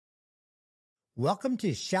Welcome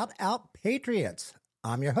to Shout Out Patriots.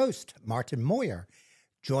 I'm your host, Martin Moyer.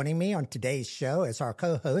 Joining me on today's show is our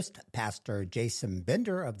co-host, Pastor Jason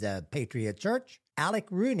Bender of the Patriot Church, Alec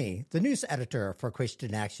Rooney, the news editor for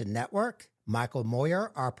Christian Action Network, Michael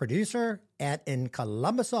Moyer, our producer, and in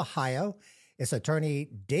Columbus, Ohio, is attorney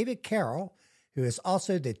David Carroll, who is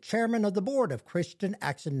also the chairman of the board of Christian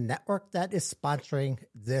Action Network that is sponsoring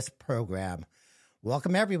this program.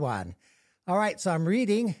 Welcome, everyone. All right, so I'm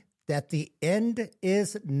reading that the end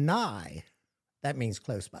is nigh. That means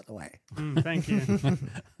close, by the way. Thank you.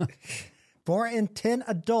 4 in 10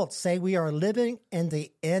 adults say we are living in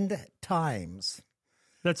the end times.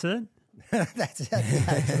 That's it? That's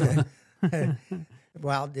it.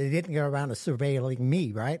 Well, they didn't go around to surveilling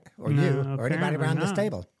me, right? Or No, you, or anybody around this not.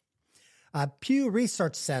 table. Pew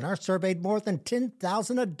Research Center surveyed more than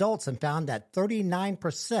 10,000 adults and found that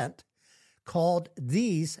 39% called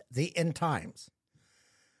these the end times,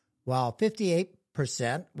 while 58%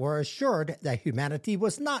 were assured that humanity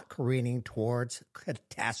was not careening towards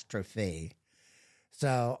catastrophe.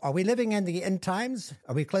 So are we living in the end times?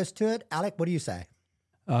 Are we close to it? Alec, what do you say?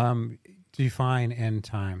 Define end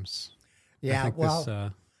times. Yeah, well,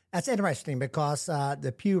 this, that's interesting because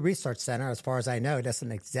the Pew Research Center, as far as I know,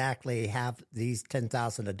 doesn't exactly have these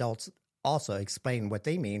 10,000 adults also explain what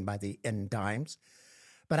they mean by the end times.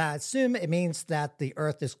 But I assume it means that the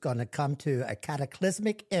earth is going to come to a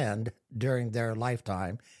cataclysmic end during their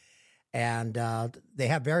lifetime. And they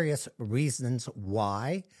have various reasons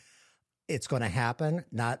why it's going to happen.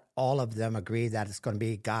 Not all of them agree that it's going to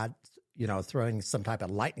be God, throwing some type of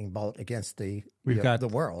lightning bolt against the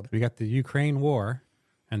world. We got the Ukraine war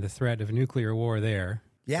and the threat of nuclear war there.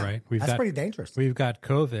 Yeah, right? That's pretty dangerous. We've got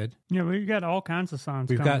COVID. Yeah, we've got all kinds of signs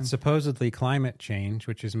We've coming. got supposedly climate change,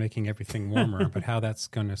 which is making everything warmer, but how that's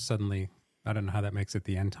going to suddenly, I don't know how that makes it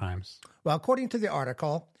the end times. Well, according to the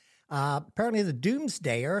article, apparently the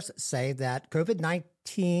doomsdayers say that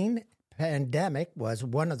COVID-19 pandemic was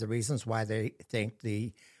one of the reasons why they think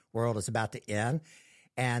the world is about to end,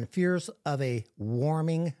 and fears of a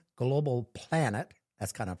warming global planet.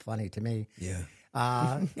 That's kind of funny to me. Yeah.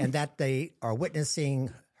 And that they are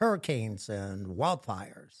witnessing hurricanes and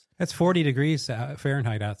wildfires. It's 40 degrees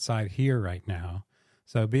Fahrenheit outside here right now.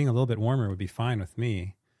 So being a little bit warmer would be fine with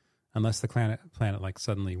me, unless the planet like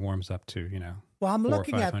suddenly warms up to, Well, I'm 400 or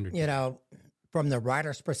looking at, 500. From the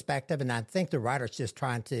writer's perspective, and I think the writer's just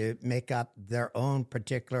trying to make up their own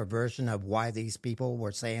particular version of why these people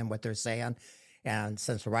were saying what they're saying. And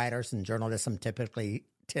since writers and journalism typically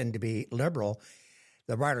tend to be liberal,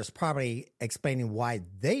 the writer's probably explaining why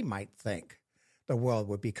they might think the world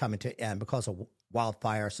would be coming to an end because of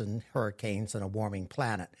wildfires and hurricanes and a warming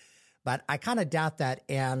planet. But I kind of doubt that.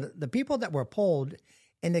 And the people that were polled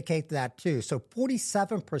indicate that too. So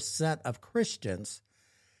 47% of Christians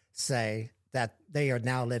say that they are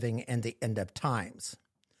now living in the end of times.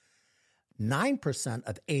 9%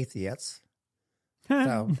 of atheists.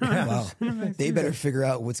 So, Wow. They better figure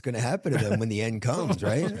out what's going to happen to them when the end comes,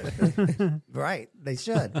 right? right, they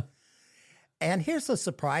should. And here's a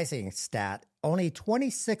surprising stat. Only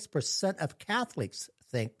 26% of Catholics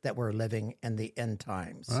think that we're living in the end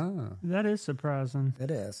times. Oh. That is surprising.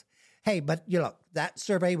 It is. Hey, but that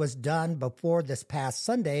survey was done before this past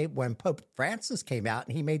Sunday when Pope Francis came out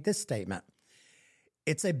and he made this statement.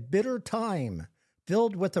 It's a bitter time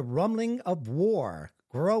filled with the rumbling of war,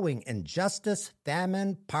 growing injustice,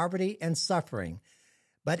 famine, poverty, and suffering.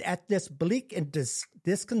 But at this bleak and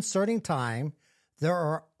disconcerting time, there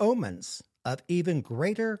are omens of even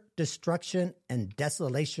greater destruction and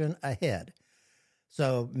desolation ahead.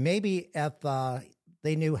 So maybe if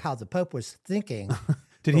they knew how the Pope was thinking.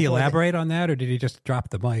 Did he elaborate on that, or did he just drop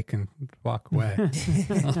the mic and walk away?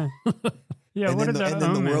 Yeah, and what then, are the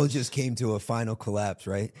omens? world just came to a final collapse,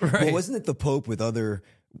 right? Right. Well, wasn't it the Pope with other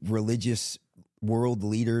religious world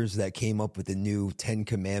leaders that came up with the new 10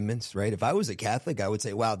 Commandments, right? If I was a Catholic, I would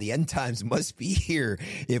say, wow, the end times must be here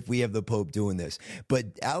if we have the Pope doing this.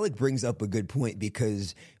 But Alec brings up a good point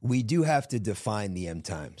because we do have to define the end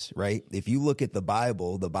times, right? If you look at the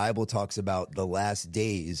Bible talks about the last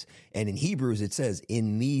days. And in Hebrews, it says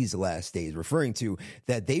in these last days, referring to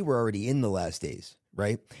that they were already in the last days,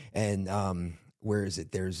 right? And where is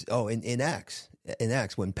it? In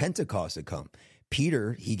Acts, when Pentecost had come,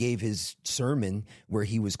 Peter, he gave his sermon where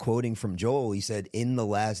he was quoting from Joel. He said, in the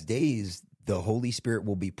last days, the Holy Spirit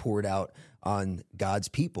will be poured out on God's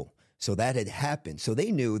people. So that had happened. So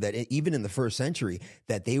they knew that even in the first century,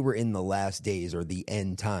 that they were in the last days or the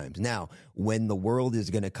end times. Now, when the world is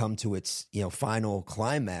going to come to its final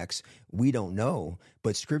climax, we don't know.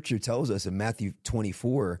 But Scripture tells us in Matthew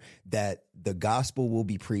 24 that the gospel will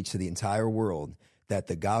be preached to the entire world, that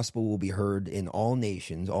the gospel will be heard in all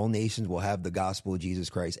nations will have the gospel of Jesus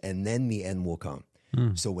Christ, and then the end will come.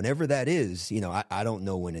 So whenever that is, I don't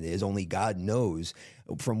know when it is. Only God knows.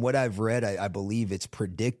 From what I've read, I believe it's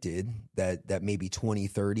predicted that maybe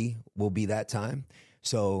 2030 will be that time.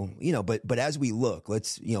 So, but as we look,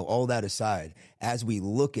 let's, all that aside, as we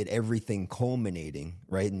look at everything culminating,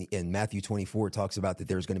 right? In Matthew 24, it talks about that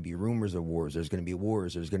there's going to be rumors of wars. There's going to be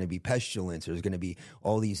wars. There's going to be pestilence. There's going to be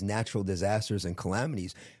all these natural disasters and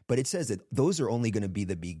calamities. But it says that those are only going to be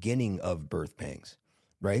the beginning of birth pangs.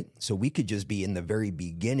 Right? So we could just be in the very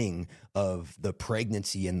beginning of the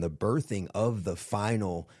pregnancy and the birthing of the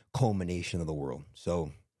final culmination of the world.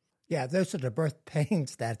 So, yeah, those are the birth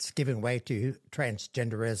pains that's giving way to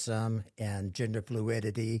transgenderism and gender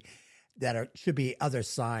fluidity should be other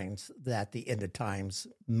signs that the end of times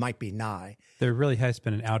might be nigh. There really has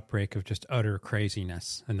been an outbreak of just utter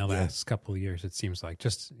craziness in the last couple of years, it seems like,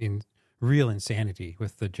 just in real insanity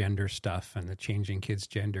with the gender stuff and the changing kids'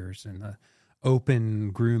 genders and the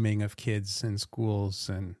open grooming of kids in schools,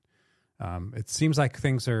 and it seems like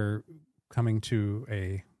things are coming to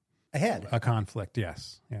a conflict.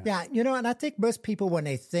 Yes, yeah. And I think most people, when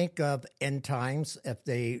they think of end times, if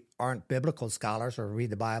they aren't biblical scholars or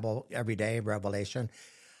read the Bible every day, Revelation,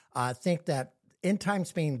 think that end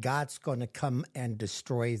times mean God's going to come and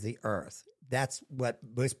destroy the earth. That's what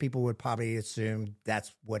most people would probably assume.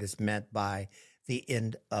 That's what is meant by the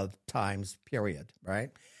end of times period,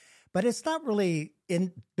 right? But it's not really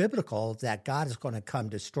biblical that God is going to come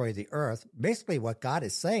destroy the earth. Basically, what God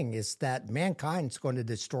is saying is that mankind is going to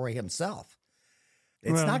destroy himself.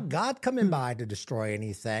 It's not God coming by to destroy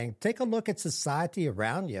anything. Take a look at society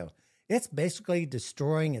around you. It's basically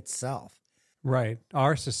destroying itself. Right.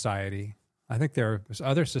 Our society, I think there are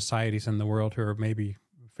other societies in the world who are maybe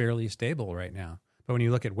fairly stable right now. But when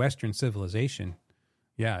you look at Western civilization,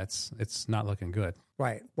 yeah, it's not looking good.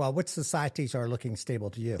 Right. Well, which societies are looking stable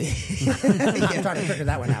to you? I'm trying to figure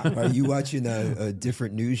that one out. Are you watching a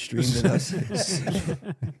different news stream than us?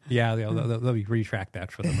 Yeah, they'll retract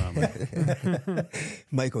that for the moment.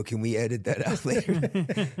 Michael, can we edit that out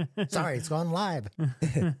later? Sorry, it's gone live.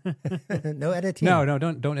 No editing. No,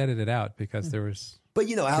 don't edit it out because there was.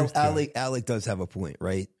 But Alec does have a point,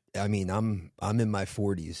 right? I mean, I'm in my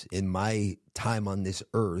 40s. In my time on this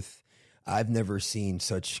earth, I've never seen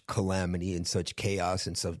such calamity and such chaos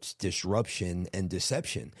and such disruption and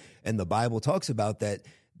deception. And the Bible talks about that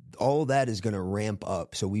all that is going to ramp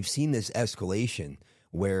up. So we've seen this escalation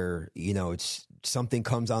where, it's something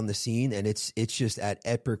comes on the scene and it's just at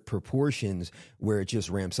epic proportions where it just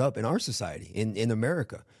ramps up in our society, in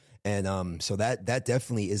America. And so that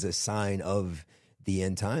definitely is a sign of the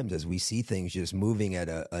end times as we see things just moving at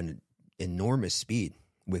an enormous speed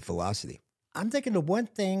with velocity. I'm thinking the one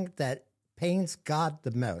thing that pains God the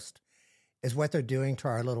most is what they're doing to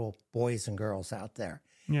our little boys and girls out there.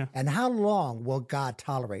 Yeah. And how long will God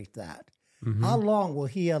tolerate that? Mm-hmm. How long will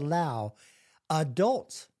he allow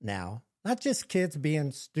adults now, not just kids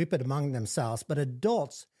being stupid among themselves, but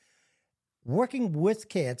adults working with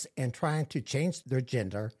kids and trying to change their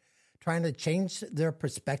gender, trying to change their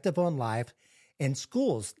perspective on life in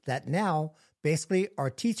schools that now basically are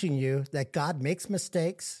teaching you that God makes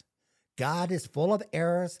mistakes. God is full of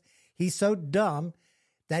errors. He's so dumb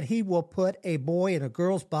that he will put a boy in a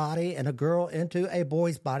girl's body and a girl into a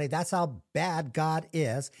boy's body. That's how bad God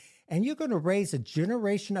is. And you're going to raise a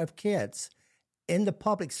generation of kids in the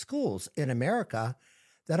public schools in America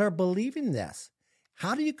that are believing this.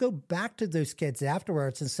 How do you go back to those kids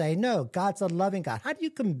afterwards and say, no, God's a loving God? How do you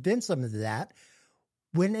convince them of that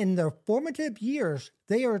when in their formative years,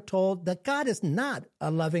 they are told that God is not a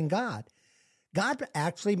loving God? God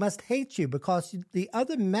actually must hate you, because the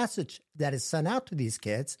other message that is sent out to these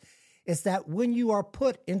kids is that when you are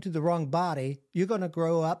put into the wrong body, you're going to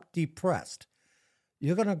grow up depressed.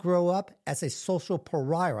 You're going to grow up as a social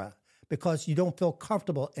pariah because you don't feel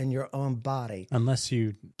comfortable in your own body. Unless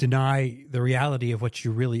you deny the reality of what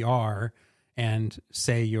you really are and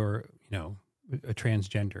say you're, a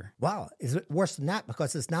transgender. Wow. Is it worse than that?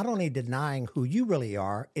 Because it's not only denying who you really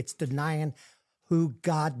are, it's denying who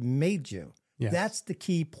God made you. Yes. That's the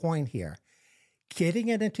key point here. Getting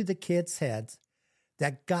it into the kids' heads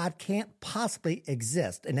that God can't possibly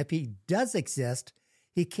exist. And if he does exist,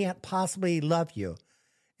 he can't possibly love you.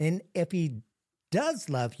 And if he does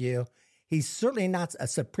love you, he's certainly not a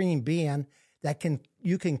supreme being that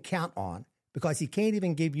you can count on, because he can't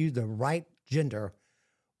even give you the right gender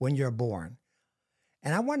when you're born.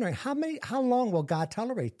 And I'm wondering how long will God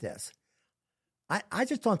tolerate this? I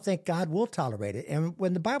just don't think God will tolerate it. And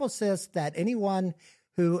when the Bible says that anyone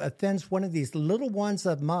who offends one of these little ones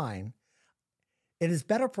of mine it is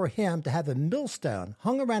better for him to have a millstone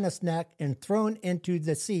hung around his neck and thrown into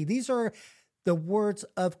the sea. These are the words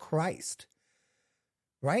of Christ,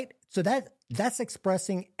 right? So that's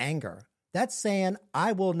expressing anger. That's saying,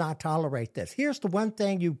 I will not tolerate this. Here's the one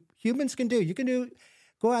thing you humans can do. You can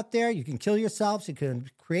go out there, you can kill yourselves, you can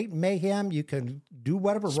create mayhem, you can do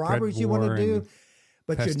whatever robberies you want to do,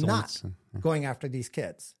 but you're not going after these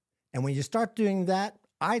kids. And when you start doing that,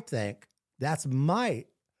 I think that's my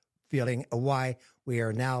feeling of why we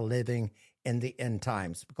are now living in the end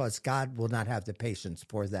times, because God will not have the patience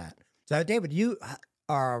for that. So, David, you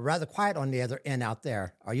are rather quiet on the other end out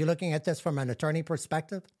there. Are you looking at this from an attorney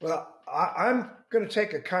perspective? Well, I'm going to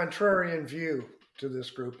take a contrarian view to this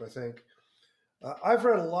group, I think. I've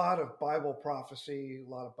read a lot of Bible prophecy, a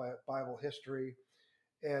lot of Bible history,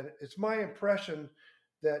 and it's my impression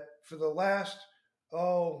that for the last,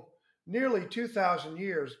 nearly 2,000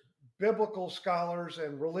 years, biblical scholars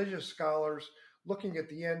and religious scholars looking at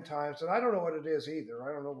the end times, and I don't know what it is either.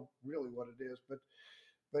 I don't know really what it is, but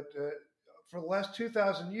for the last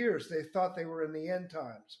 2,000 years, they thought they were in the end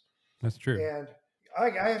times. That's true. And I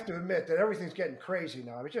have to admit that everything's getting crazy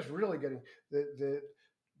now. It's just really getting the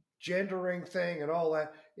gendering thing and all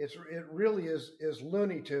that. It really is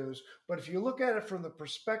Looney Tunes. But if you look at it from the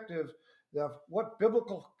perspective of what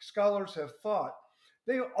biblical scholars have thought,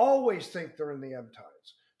 they always think they're in the end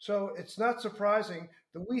times. So it's not surprising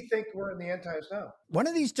that we think we're in the end times now. One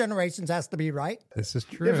of these generations has to be right. This is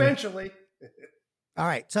true. Eventually. All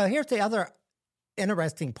right. So here's the other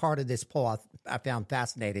interesting part of this poll I found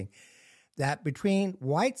fascinating, that between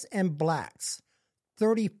whites and blacks,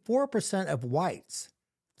 34% of whites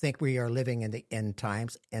think we are living in the end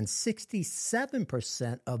times, and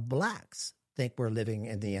 67% of blacks think we're living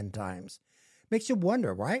in the end times. Makes you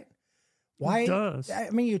wonder, right? Why? It does. I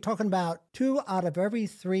mean, you're talking about 2 out of every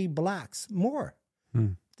 3 blacks, more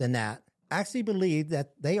than that, actually believe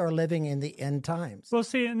that they are living in the end times. Well,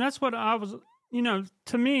 see, and that's what I was,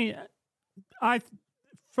 to me,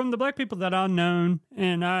 from the black people that I've known,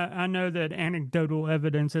 and I know that anecdotal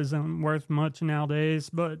evidence isn't worth much nowadays,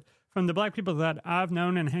 but from the black people that I've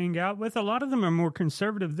known and hang out with, a lot of them are more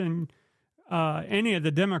conservative than any of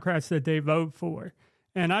the Democrats that they vote for.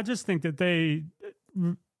 And I just think that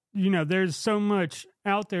there's so much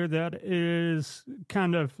out there that is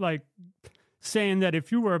kind of like saying that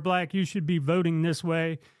if you were a black, you should be voting this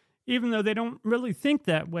way, even though they don't really think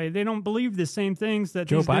that way. They don't believe the same things that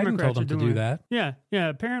Joe these Biden Democrats told them are doing. to do that. Yeah.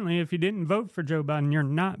 Apparently, if you didn't vote for Joe Biden, you're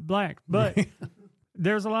not black. But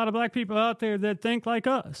there's a lot of black people out there that think like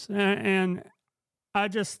us. And I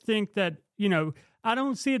just think that, I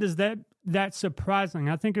don't see it as that surprising.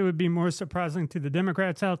 I think it would be more surprising to the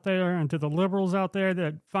Democrats out there and to the liberals out there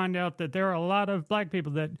that find out that there are a lot of black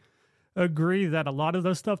people that agree that a lot of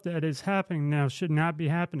the stuff that is happening now should not be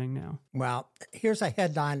happening now. Well, here's a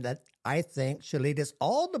headline that I think should lead us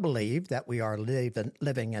all to believe that we are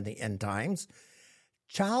living in the end times.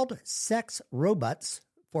 Child sex robots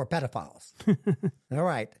for pedophiles. All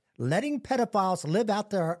right. Letting pedophiles live out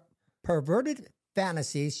their perverted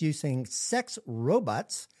fantasies using sex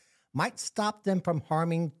robots might stop them from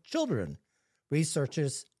harming children,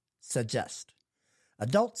 researchers suggest.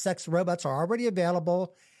 Adult sex robots are already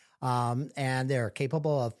available, and they're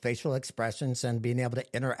capable of facial expressions and being able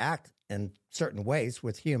to interact in certain ways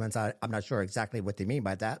with humans. I'm not sure exactly what they mean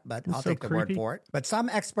by that, but I'll take the word for it. But some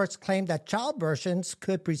experts claim that child versions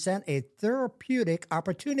could present a therapeutic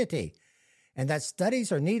opportunity and that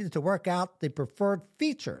studies are needed to work out the preferred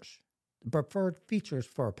features for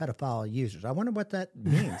pedophile users. I wonder what that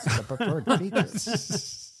means, the preferred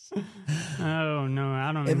features. Oh, no,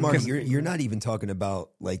 I don't know. And Mark, you're not even talking about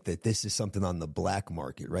like that this is something on the black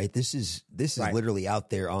market, right? This is right. Literally out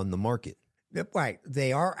there on the market. Right.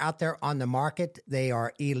 They are out there on the market. They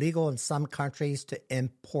are illegal in some countries to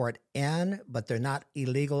import in, but they're not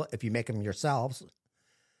illegal if you make them yourselves.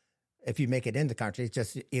 If you make it in the country, it's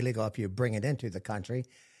just illegal if you bring it into the country.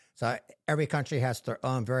 So every country has their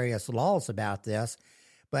own various laws about this.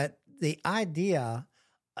 But the idea,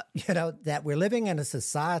 that we're living in a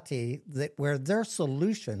society where their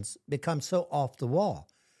solutions become so off the wall.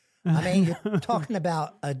 I mean, you're talking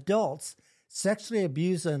about adults sexually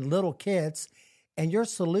abusing little kids, and your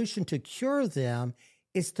solution to cure them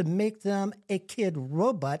is to make them a kid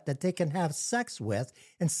robot that they can have sex with.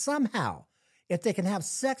 And somehow, if they can have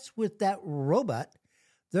sex with that robot,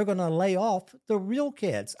 they're going to lay off the real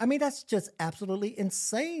kids. I mean, that's just absolutely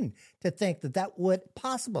insane to think that would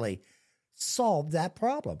possibly solve that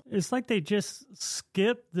problem. It's like they just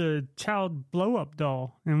skipped the child blow-up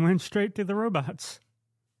doll and went straight to the robots.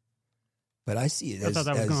 But I see it as... I thought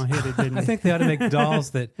that was going to hit it, didn't I think they ought to make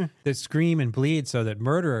dolls that scream and bleed so that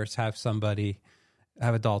murderers have somebody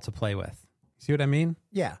have a doll to play with. See what I mean?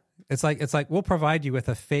 Yeah. It's like we'll provide you with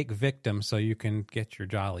a fake victim so you can get your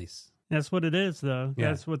jollies. That's what it is, though. Yeah.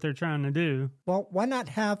 That's what they're trying to do. Well, why not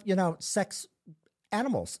have, sex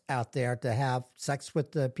animals out there to have sex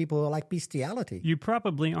with the people who like bestiality? You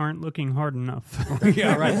probably aren't looking hard enough.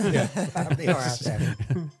 Yeah, right. Yeah. They are out there.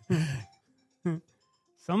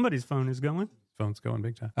 Somebody's phone is going. Phone's going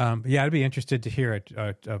big time. Yeah, I'd be interested to hear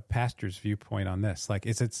a pastor's viewpoint on this. Like,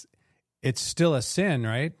 it's still a sin,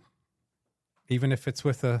 right? Even if it's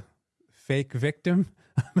with a fake victim.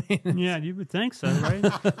 I mean, Yeah, you would think so, right?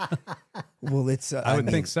 Well, it's I would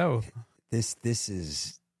think so. This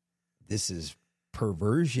is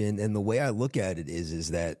perversion, and the way I look at it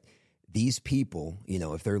is that these people,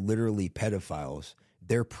 if they're literally pedophiles,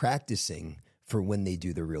 they're practicing for when they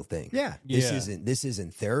do the real thing. Yeah. This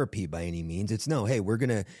isn't therapy by any means. It's no, hey, we're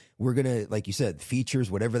gonna like you said,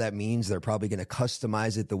 features, whatever that means, they're probably gonna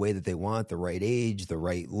customize it the way that they want, the right age, the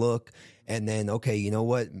right look. And then, okay, you know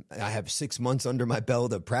what? I have 6 months under my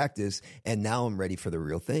belt of practice, and now I'm ready for the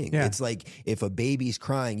real thing. Yeah. It's like if a baby's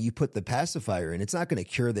crying, you put the pacifier in. It's not going to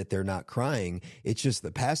cure that they're not crying. It's just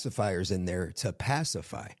the pacifier's in there to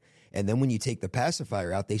pacify. And then when you take the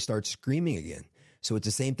pacifier out, they start screaming again. So it's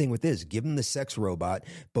the same thing with this. Give them the sex robot,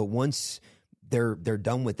 but once they're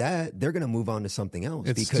done with that, they're going to move on to something else.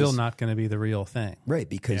 It's still not going to be the real thing. Right,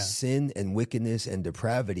 because Yeah. sin and wickedness and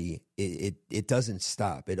depravity, it doesn't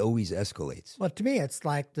stop. It always escalates. Well, to me, it's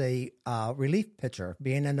like the relief pitcher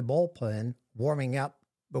being in the bullpen, warming up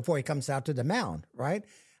before he comes out to the mound, right?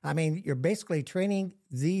 I mean, you're basically training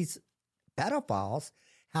these pedophiles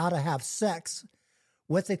how to have sex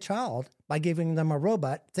with a child by giving them a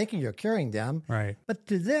robot, thinking you're curing them. Right. But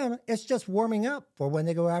to them, it's just warming up for when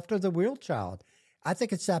they go after the real child. I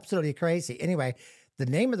think it's absolutely crazy. Anyway, the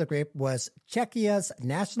name of the group was Czechia's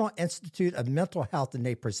National Institute of Mental Health, and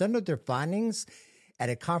they presented their findings at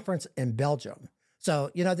a conference in Belgium.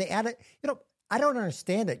 So, they added, I don't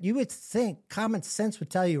understand it. You would think common sense would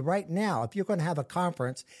tell you right now, if you're going to have a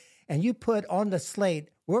conference and you put on the slate,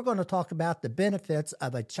 we're going to talk about the benefits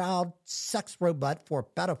of a child sex robot for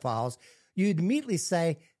pedophiles, you'd immediately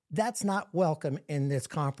say, that's not welcome in this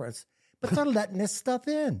conference. But they're letting this stuff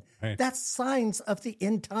in. Right. That's signs of the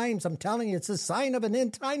end times. I'm telling you, it's a sign of an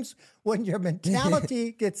end times when your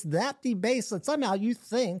mentality gets that debased that somehow you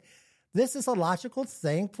think this is a logical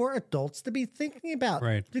thing for adults to be thinking about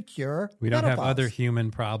Right. to cure We don't have pedophiles. other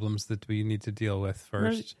human problems that we need to deal with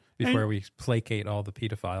first before we placate all the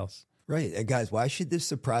pedophiles. Right. And guys, why should this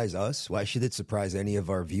surprise us? Why should it surprise any of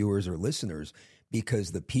our viewers or listeners?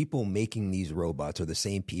 Because the people making these robots are the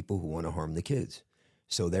same people who want to harm the kids.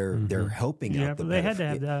 So they're helping Yeah, out the but they had to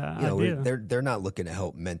have that idea. They're not looking to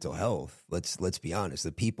help mental health. Let's be honest.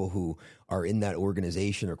 The people who are in that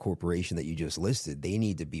organization or corporation that you just listed, they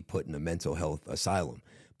need to be put in a mental health asylum.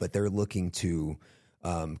 But they're looking to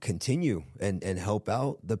continue and help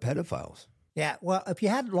out the pedophiles. Yeah, well, if you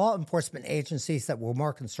had law enforcement agencies that were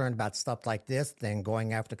more concerned about stuff like this than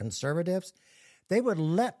going after conservatives, they would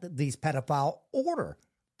let these pedophile order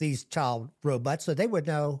these child robots so they would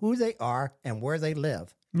know who they are and where they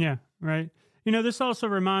live. Yeah, right. This also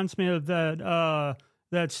reminds me of that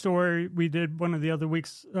story we did one of the other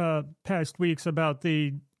past weeks about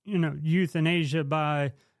the euthanasia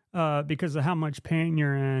by because of how much pain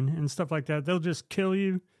you're in and stuff like that. They'll just kill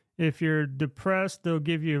you if you're depressed. They'll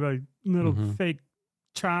give you a little fake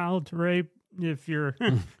child to rape. If you're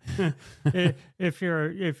if you're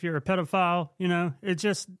a pedophile, it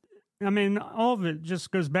just. I mean, all of it just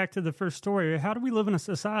goes back to the first story. How do we live in a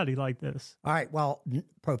society like this? All right. Well,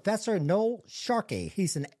 Professor Noel Sharkey,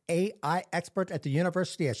 he's an AI expert at the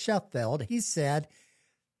University of Sheffield. He said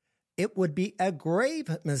it would be a grave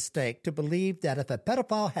mistake to believe that if a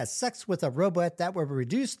pedophile has sex with a robot, that would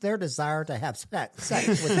reduce their desire to have sex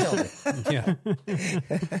with children. Yeah.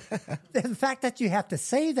 The fact that you have to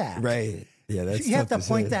say that. Right. Yeah, that's You have to tough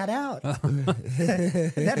point say. that out.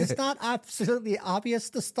 That is not absolutely obvious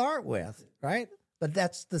to start with, right? But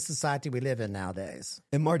that's the society we live in nowadays.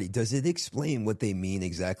 And Marty, does it explain what they mean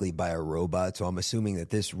exactly by a robot? So I'm assuming that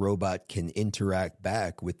this robot can interact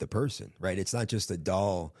back with the person, right? It's not just a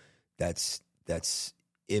doll that's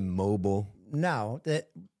immobile. No,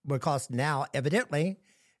 because now, evidently,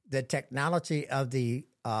 the technology of the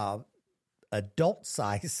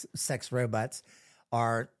adult-size sex robots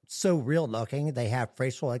are so real-looking. They have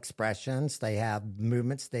facial expressions. They have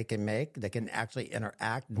movements they can make. They can actually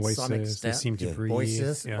interact to some Voices, extent. they seem to breathe.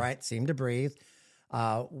 Voices, Yeah. right, seem to breathe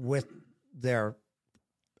with their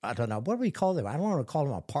I don't know. What do we call them? I don't want to call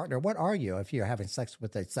them a partner. What are you if you're having sex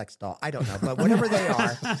with a sex doll? I don't know. But whatever they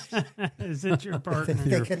are. Is it your partner?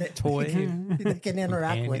 They can, toy? They can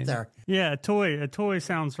interact with their. Yeah, a toy. A toy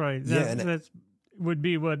sounds right. That, Yeah, that would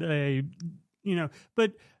be what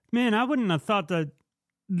but man, I wouldn't have thought that,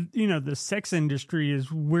 the sex industry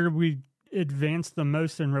is where we advanced the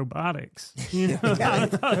most in robotics. I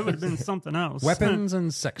thought it would have been something else. Weapons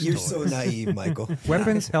and sex You're toys. so naive, Michael.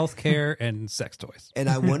 Weapons, healthcare, and sex toys. And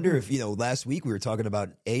I wonder if, last week we were talking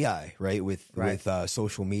about AI, right? With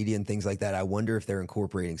social media and things like that. I wonder if they're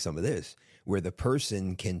incorporating some of this, where the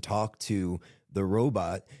person can talk to the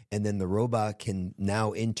robot and then the robot can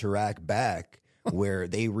now interact back where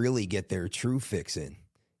they really get their true fix in,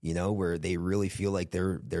 where they really feel like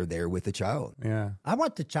they're there with the child. Yeah. I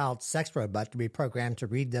want the child sex robot to be programmed to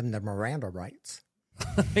read them the Miranda rights.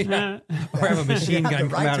 Yeah. Or have a machine They have gun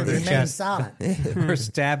the come right out to of their remain chest silent. or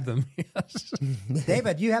stab them. Yes.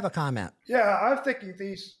 David, you have a comment. Yeah, I'm thinking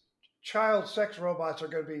these child sex robots are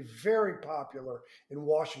going to be very popular in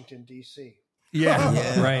Washington, D.C.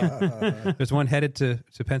 Yeah, right. There's one headed to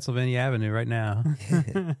Pennsylvania Avenue right now.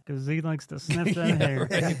 Because he likes to sniff that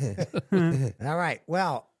hair. All right.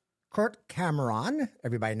 Well, Kurt Cameron,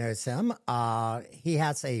 everybody knows him. He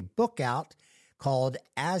has a book out called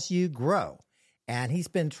As You Grow. And he's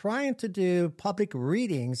been trying to do public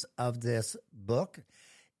readings of this book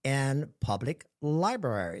in public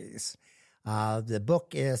libraries. The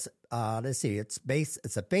book is,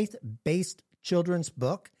 it's a faith-based children's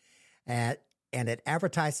book. And it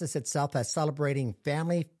advertises itself as celebrating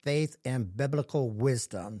family, faith, and biblical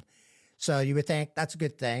wisdom. So you would think that's a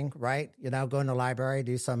good thing, right? Go in the library,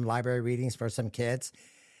 do some library readings for some kids.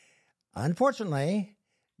 Unfortunately,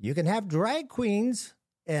 you can have drag queens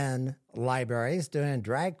in libraries doing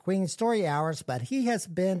drag queen story hours, but he has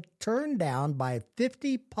been turned down by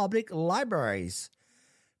 50 public libraries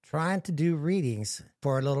trying to do readings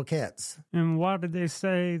for little kids. And why did they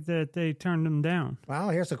say that they turned him down? Well,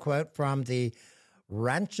 here's a quote from the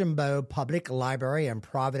Rochambeau Public Library in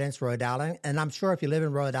Providence, Rhode Island. And I'm sure if you live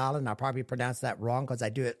in Rhode Island, I'll probably pronounce that wrong because I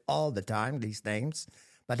do it all the time, these names.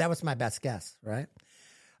 But that was my best guess, right?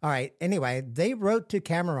 All right. Anyway, they wrote to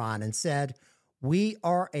Cameron and said, "We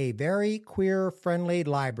are a very queer-friendly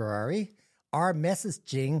library. Our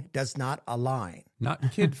messaging does not align."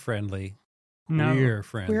 Not kid-friendly. No.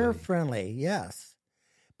 Queer-friendly. Queer-friendly, yes.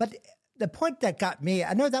 But the point that got me,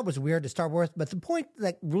 I know that was weird to start with, but the point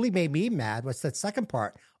that really made me mad was that second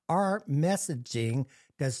part. Our messaging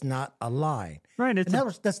does not align. Right. In other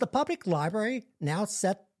words, does the public library now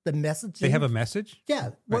set the messaging? They have a message?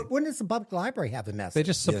 Yeah. Right. When does the public library have a message? They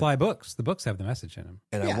just supply books. The books have the message in them.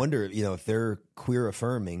 And Yeah. I wonder, if they're queer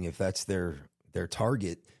affirming, if that's their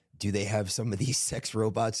target, do they have some of these sex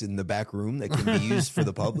robots in the back room that can be used for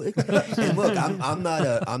the public? And look, I'm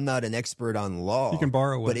not an expert on law. You can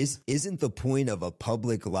borrow one. But isn't the point of a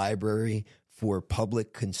public library for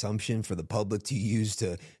public consumption, for the public to use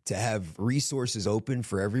to have resources open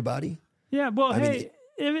for everybody? Yeah, well, I mean, hey,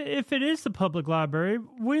 if it is the public library,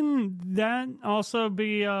 wouldn't that also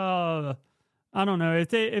be, I don't know, if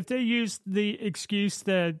they use the excuse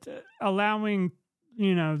that allowing,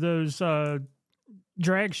 those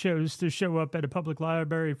drag shows to show up at a public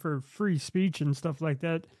library for free speech and stuff like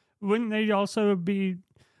that, wouldn't they also be,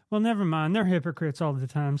 well, never mind, they're hypocrites all the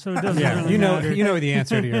time, so it doesn't really matter. You know the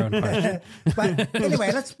answer to your own question. But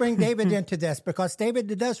anyway, let's bring David into this because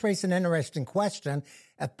David does raise an interesting question.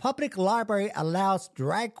 If public library allows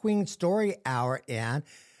drag queen story hour in,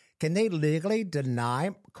 can they legally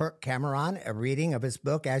deny Kirk Cameron a reading of his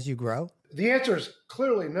book, As You Grow? The answer is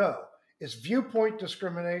clearly no. It's viewpoint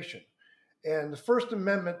discrimination. And the First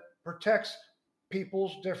Amendment protects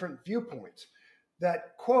people's different viewpoints.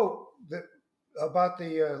 That quote about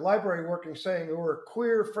the library working saying we're a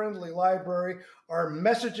queer-friendly library, our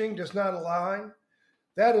messaging does not align,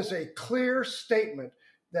 that is a clear statement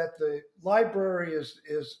that the library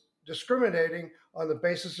is discriminating on the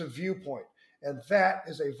basis of viewpoint. And that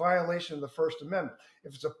is a violation of the First Amendment.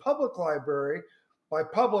 If it's a public library, by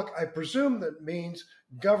public, I presume that means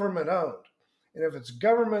government-owned. And if it's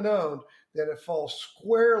government-owned, then it falls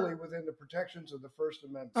squarely within the protections of the First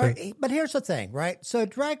Amendment. All right, but here's the thing, right? So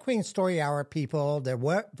drag queen story hour people, they're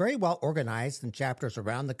very well organized in chapters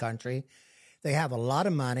around the country. They have a lot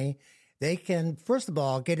of money. They can, first of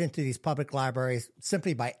all, get into these public libraries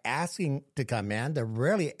simply by asking to come in. They're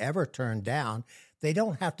rarely ever turned down. They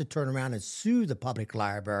don't have to turn around and sue the public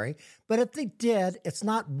library. But if they did, it's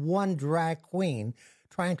not one drag queen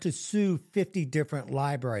trying to sue 50 different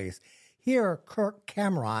libraries. Here, Kirk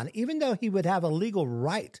Cameron, even though he would have a legal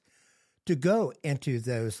right to go into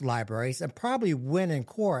those libraries and probably win in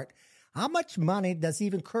court, How much money does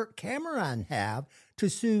even Kirk Cameron have to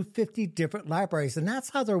sue 50 different libraries? And that's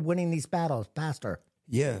how they're winning these battles, Pastor.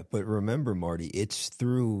 Yeah, but remember, Marty,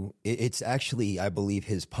 it's actually, I believe,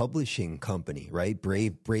 his publishing company, right?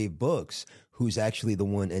 Brave Books, who's actually the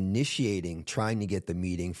one initiating, trying to get the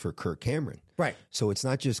meeting for Kirk Cameron. Right. So it's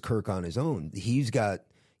not just Kirk on his own. He's got,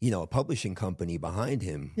 a publishing company behind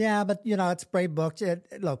him. Yeah, but, it's Brave Books.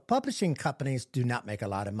 Look, publishing companies do not make a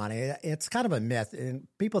lot of money. It's kind of a myth. And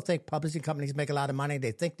people think publishing companies make a lot of money.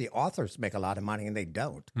 They think the authors make a lot of money, and they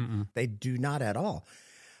don't. Mm-mm. They do not at all.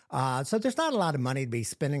 So there's not a lot of money to be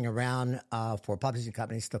spending around for publishing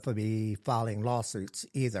companies to be filing lawsuits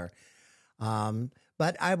either.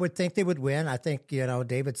 But I would think they would win. I think,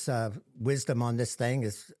 David's wisdom on this thing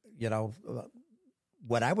is,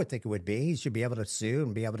 what I would think it would be. He should be able to sue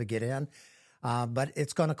and be able to get in. But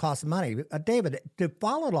it's going to cost money. David, to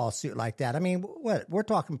file a lawsuit like that, I mean, we're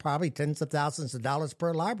talking probably tens of thousands of dollars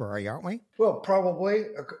per library, aren't we? Well, probably,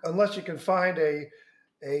 unless you can find a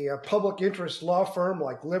public interest law firm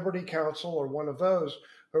like Liberty Counsel or one of those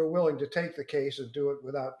who are willing to take the case and do it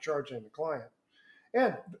without charging the client.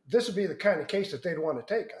 And this would be the kind of case that they'd want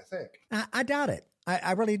to take, I think. I doubt it.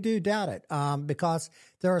 I really do doubt it because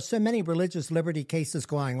there are so many religious liberty cases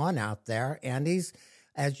going on out there. And these,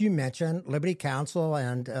 as you mentioned, Liberty Counsel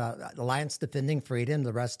and Alliance Defending Freedom,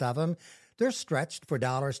 the rest of them, they're stretched for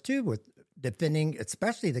dollars too with defending,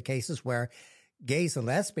 especially the cases where gays and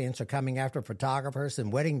lesbians are coming after photographers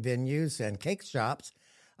and wedding venues and cake shops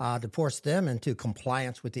to force them into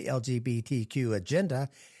compliance with the LGBTQ agenda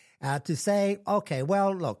to say, okay,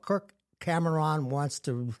 well, look, Kirk Cameron wants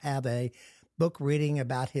to have a book reading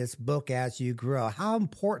about his book As You Grow. How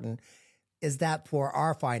important is that for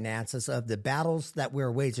our finances of the battles that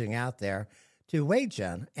we're waging out there to wage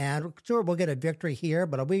in? And sure, we'll get a victory here,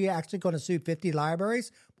 but are we actually going to sue 50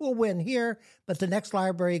 libraries? We'll win here, but the next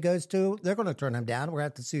library goes to, they're going to turn them down. We're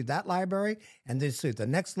going to have to sue that library and then sue the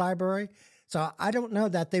next library. So I don't know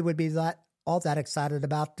that they would be all that excited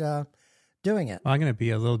about doing it. Well, I'm going to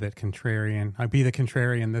be a little bit contrarian. I'll be the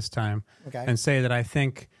contrarian this time and say that I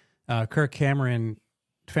think Kirk Cameron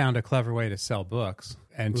found a clever way to sell books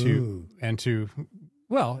and there's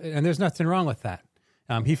nothing wrong with that.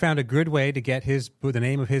 He found a good way to get the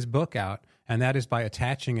name of his book out, and that is by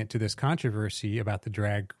attaching it to this controversy about the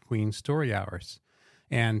drag queen story hours.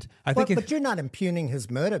 And I think, but you're not impugning his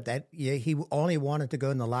motive that he only wanted to go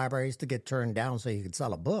in the libraries to get turned down so he could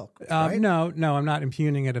sell a book. Right? No, I'm not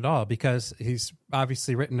impugning it at all because he's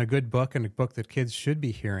obviously written a good book and a book that kids should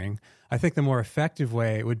be hearing. I think the more effective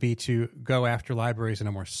way would be to go after libraries in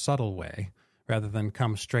a more subtle way rather than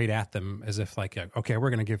come straight at them as if like, okay, we're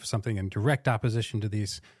going to give something in direct opposition to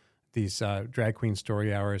these drag queen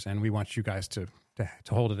story hours, and we want you guys to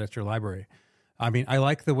hold it at your library. I mean, I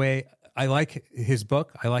like his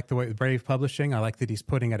book. I like the way Brave Publishing. I like that he's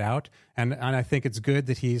putting it out. And I think it's good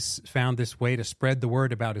that he's found this way to spread the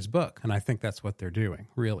word about his book. And I think that's what they're doing,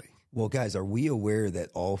 really. Well, guys, are we aware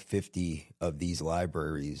that all 50 of these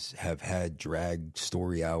libraries have had drag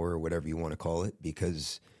story hour or whatever you want to call it?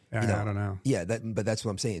 Because, I don't know. Yeah, but that's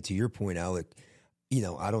what I'm saying. To your point, Alec,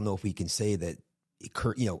 I don't know if we can say that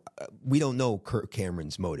Kurt, we don't know Kirk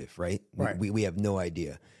Cameron's motive, right? Right. We have no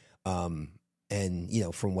idea. And,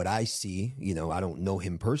 from what I see, I don't know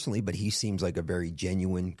him personally, but he seems like a very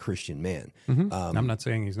genuine Christian man. Mm-hmm. I'm not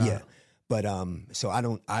saying he's not. Yeah. But so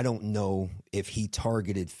I don't know if he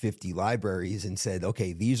targeted 50 libraries and said,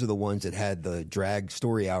 okay, these are the ones that had the drag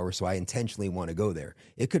story hour, so I intentionally want to go there.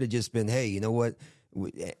 It could have just been, hey, you know what?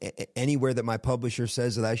 Anywhere that my publisher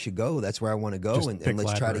says that I should go, that's where I want to go. And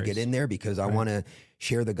let's try to get in there because I want to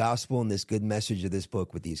share the gospel and this good message of this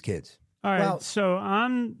book with these kids. All right. So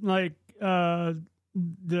I'm like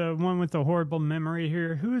the one with the horrible memory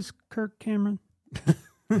here. Who is Kirk Cameron?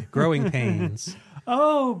 Growing Pains.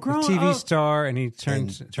 Oh, TV star, and he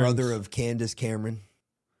turns brother of Candace Cameron.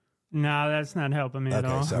 No, that's not helping me at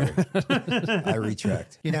all. Sorry. I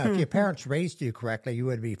retract. If your parents raised you correctly, you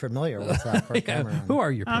would be familiar with Kirk Cameron. Who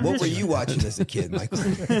are your parents? What were you watching as a kid, Michael?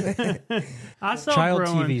 I saw Child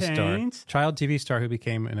Growing TV Pains. star. Child TV star who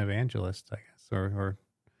became an evangelist, I guess, or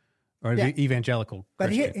the evangelical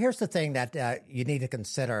Christian. But here's the thing that you need to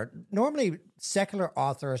consider. Normally, secular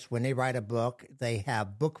authors, when they write a book, they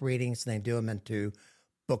have book readings and they do them into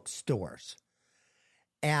bookstores.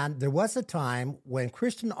 And there was a time when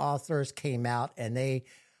Christian authors came out and they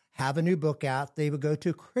have a new book out, they would go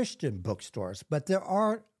to Christian bookstores. But there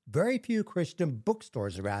are very few Christian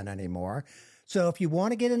bookstores around anymore. So if you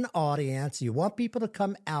want to get an audience, you want people to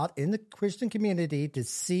come out in the Christian community to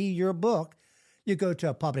see your book, you go to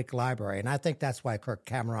a public library. And I think that's why Kirk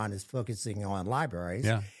Cameron is focusing on libraries.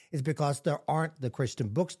 Yeah. is because there aren't the Christian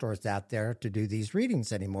bookstores out there to do these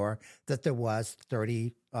readings anymore that there was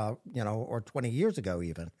 30, or 20 years ago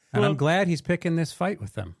even. And I'm glad he's picking this fight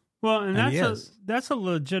with them. Well, and he that's a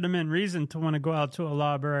legitimate reason to want to go out to a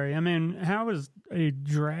library. I mean, how is a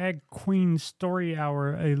drag queen story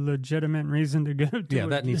hour a legitimate reason to go to? Yeah,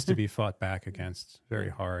 that needs to be fought back against very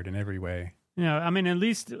hard in every way. Yeah, I mean, at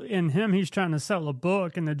least in him, he's trying to sell a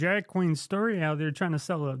book, and the drag queen story out there trying to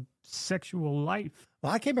sell a sexual life.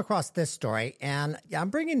 Well, I came across this story, and I'm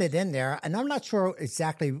bringing it in there, and I'm not sure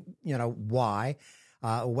exactly, why,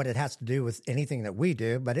 what it has to do with anything that we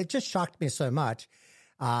do, but it just shocked me so much.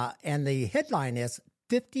 And the headline is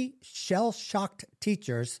 50 shell-shocked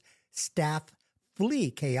teachers, staff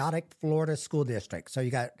flee chaotic Florida school district. So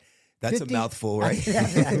you got That's 50, a mouthful, right?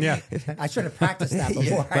 Yeah. I should have practiced that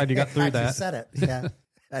before. Glad you got through I that. just said it. Yeah.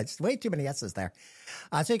 It's way too many S's there.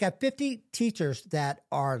 So you got 50 teachers that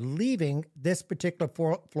are leaving this particular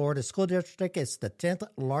Florida school district. It's the 10th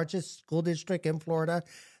largest school district in Florida,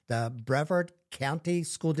 the Brevard County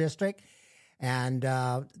School District. And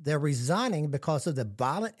they're resigning because of the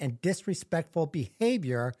violent and disrespectful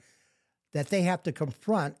behavior that they have to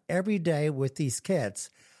confront every day with these kids.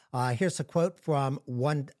 Here's a quote from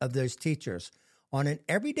one of those teachers. On an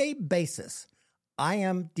everyday basis, I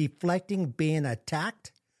am deflecting being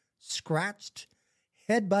attacked, scratched,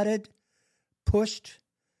 headbutted, pushed,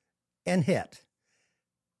 and hit.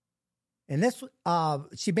 And this,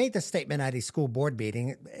 she made this statement at a school board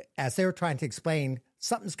meeting as they were trying to explain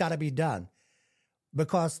something's got to be done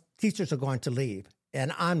because teachers are going to leave,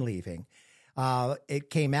 and I'm leaving. It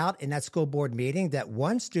came out in that school board meeting that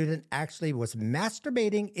one student actually was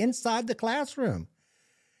masturbating inside the classroom,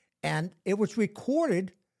 and it was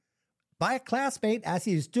recorded by a classmate as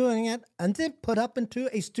he was doing it and then put up into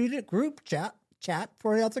a student group chat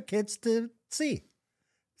for the other kids to see.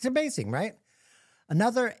 It's amazing, right?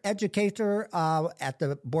 Another educator at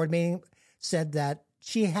the board meeting said that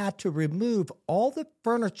she had to remove all the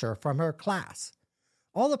furniture from her class.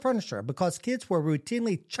 All the furniture, because kids were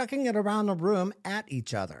routinely chucking it around the room at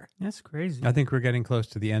each other. That's crazy. I think we're getting close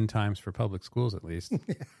to the end times for public schools, at least.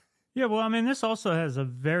 Yeah, well, I mean, this also has a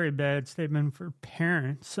very bad statement for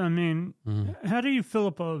parents. I mean, how do you fill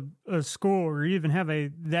up a school or even have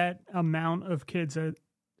that amount of kids at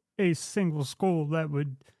a single school that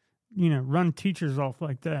would, run teachers off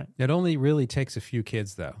like that? It only really takes a few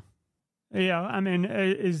kids, though. Yeah, I mean,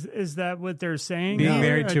 is that what they're saying? Being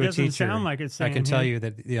married to it a doesn't teacher, sound like it's saying I can tell here. you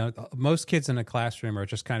that most kids in a classroom are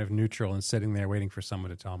just kind of neutral and sitting there waiting for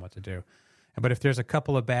someone to tell them what to do. But if there's a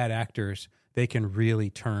couple of bad actors, they can really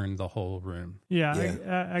turn the whole room. Yeah,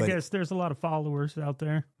 I guess there's a lot of followers out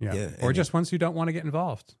there. Yeah, or just ones who don't want to get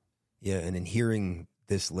involved. Yeah, and in hearing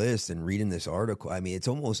this list and reading this article, I mean, it's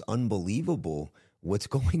almost unbelievable what's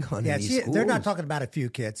going on in these schools. They're not talking about a few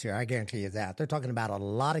kids here. I guarantee you that. They're talking about a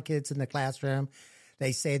lot of kids in the classroom.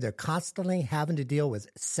 They say they're constantly having to deal with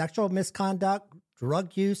sexual misconduct,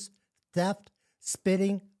 drug use, theft,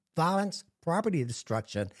 spitting, violence, property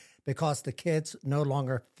destruction, because the kids no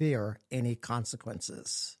longer fear any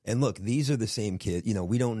consequences. And look, these are the same kids.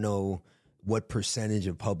 We don't know what percentage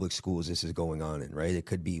of public schools this is going on in, right? It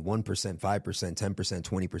could be 1%, 5%, 10%,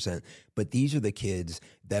 20%. But these are the kids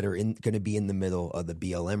that are going to be in the middle of the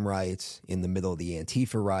BLM riots, in the middle of the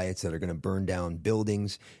Antifa riots that are going to burn down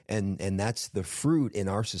buildings. And that's the fruit in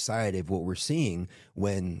our society of what we're seeing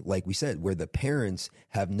when, like we said, where the parents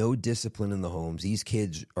have no discipline in the homes. These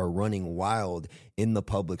kids are running wild in the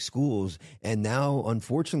public schools. And now,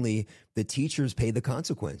 unfortunately, the teachers pay the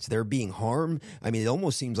consequence. They're being harmed. I mean, it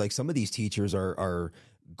almost seems like some of these teachers are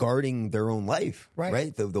guarding their own life,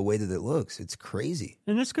 right? The way that it looks. It's crazy.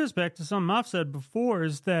 And this goes back to something I've said before,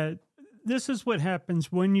 is that this is what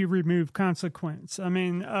happens when you remove consequence. I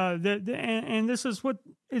mean, and this is what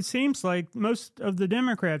it seems like most of the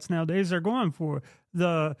Democrats nowadays are going for.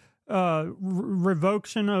 The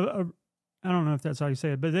revocation of, I don't know if that's how you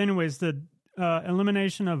say it, but anyways, the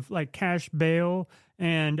elimination of like cash bail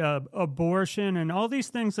and abortion and all these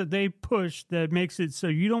things that they push that makes it so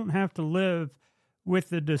you don't have to live with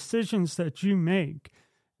the decisions that you make.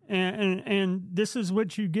 And this is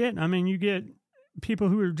what you get. I mean, you get people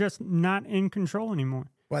who are just not in control anymore.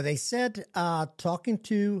 Well, they said talking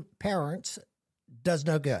to parents does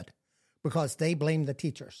no good because they blame the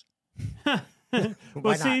teachers.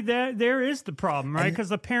 Well, see, there is the problem, right? Because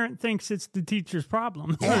the parent thinks it's the teacher's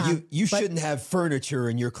problem. Yeah, you shouldn't have furniture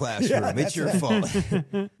in your classroom. It's your fault.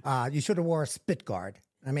 You should have wore a spit guard.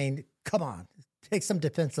 I mean, come on. Take some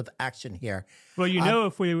defensive action here. Well,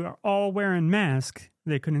 if we were all wearing masks,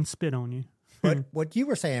 they couldn't spit on you. But what you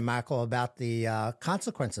were saying, Michael, about the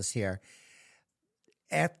consequences here,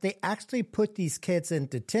 if they actually put these kids in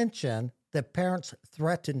detention, the parents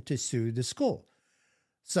threaten to sue the school.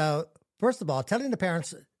 So, first of all, telling the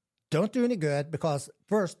parents, don't do any good, because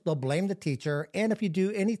first they'll blame the teacher. And if you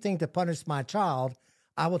do anything to punish my child,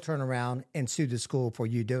 I will turn around and sue the school for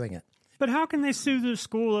you doing it. But how can they sue the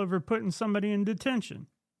school over putting somebody in detention?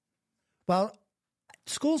 Well,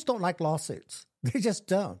 schools don't like lawsuits. They just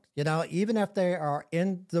don't. You know, even if they are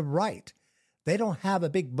in the right, they don't have a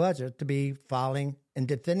big budget to be filing and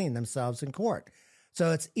defending themselves in court.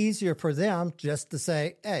 So it's easier for them just to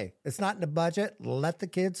say, hey, it's not in the budget. Let the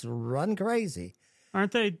kids run crazy.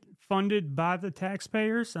 Aren't they funded by the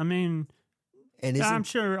taxpayers? I mean, And I'm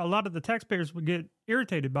sure a lot of the taxpayers would get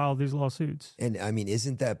irritated by all these lawsuits. And I mean,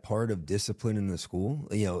 isn't that part of discipline in the school?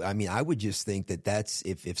 You know, I mean, I would just think that that's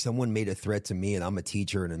if someone made a threat to me and I'm a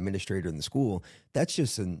teacher and administrator in the school, that's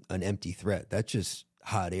just an empty threat. That's just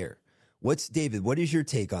hot air. David, what is your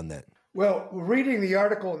take on that? Well, reading the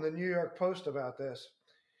article in the New York Post about this,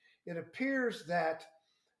 it appears that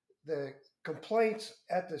the complaints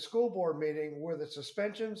at the school board meeting where the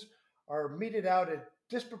suspensions are meted out at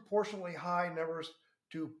disproportionately high numbers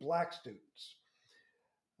to black students.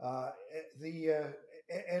 And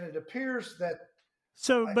it appears that...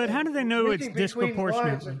 So, but how do they know it's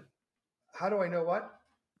disproportionate? How do I know what?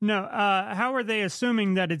 No, how are they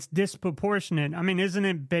assuming that it's disproportionate? I mean, isn't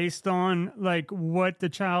it based on like what the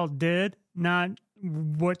child did, not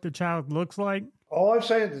what the child looks like? All I'm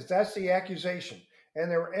saying is that's the accusation. And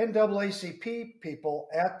there were NAACP people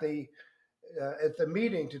at the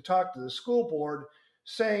meeting to talk to the school board,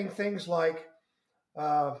 saying things like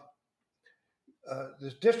the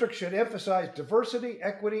district should emphasize diversity,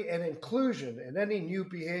 equity, and inclusion in any new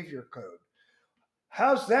behavior code.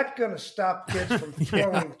 How's that going to stop kids from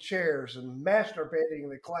throwing chairs and masturbating in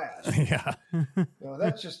the class? Yeah. You know,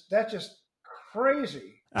 that's just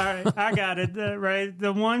crazy. All right, I got it. Right,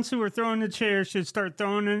 the ones who are throwing the chairs should start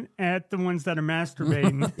throwing it at the ones that are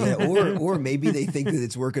masturbating. Yeah, or maybe they think that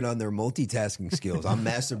it's working on their multitasking skills. I'm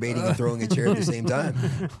masturbating and throwing a chair at the same time.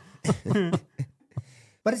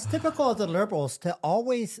 But it's typical of the liberals to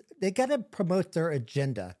always, they got to promote their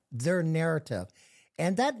agenda, their narrative.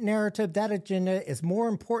 And that narrative, that agenda is more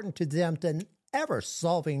important to them than ever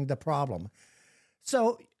solving the problem.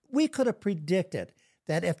 So we could have predicted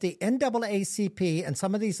that if the NAACP and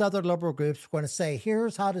some of these other liberal groups were going to say,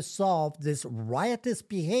 here's how to solve this riotous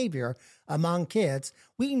behavior among kids,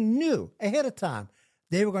 we knew ahead of time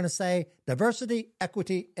they were going to say diversity,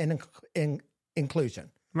 equity, and inclusion.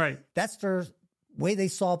 Right. That's their way they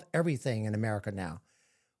solve everything in America now.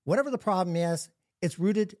 Whatever the problem is, it's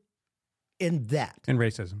rooted in that. And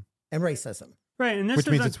racism. And racism. Right. And this Which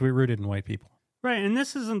means it's rooted in white people. Right, and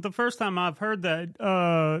this isn't the first time I've heard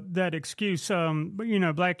that excuse.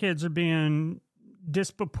 Black kids are being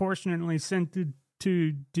disproportionately sent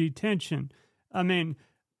to detention. I mean,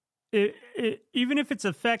 even if it's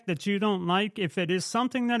a fact that you don't like, if it is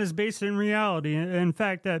something that is based in reality, in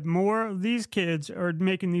fact, that more of these kids are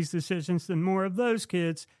making these decisions than more of those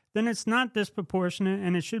kids, then it's not disproportionate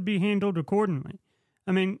and it should be handled accordingly.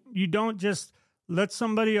 I mean, you don't just let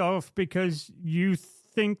somebody off because you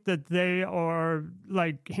think that they are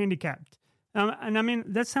like handicapped. And I mean,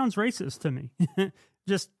 that sounds racist to me.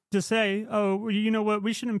 Just to say, oh, you know what,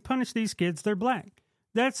 we shouldn't punish these kids, they're black.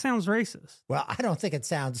 That sounds racist. Well, I don't think it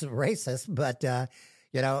sounds racist, but,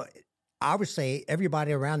 obviously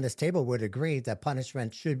everybody around this table would agree that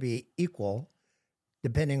punishment should be equal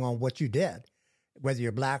depending on what you did. Whether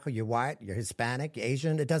you're black or you're white, you're Hispanic,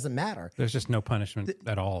 Asian, it doesn't matter. There's just no punishment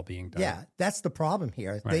at all being done. Yeah, that's the problem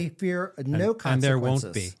here. Right. They fear no consequences. And there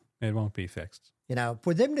won't be. It won't be fixed. You know,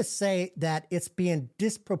 for them to say that it's being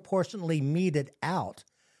disproportionately meted out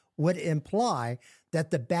would imply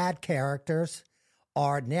that the bad characters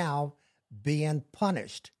are now being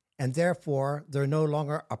punished, and therefore they're no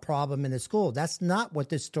longer a problem in the school. That's not what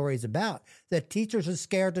this story is about. The teachers are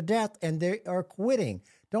scared to death and they are quitting.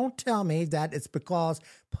 Don't tell me that it's because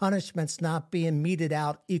punishment's not being meted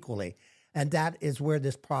out equally. And that is where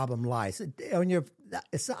this problem lies.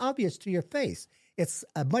 It's obvious to your face. It's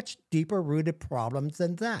a much deeper rooted problem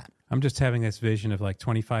than that. I'm just having this vision of like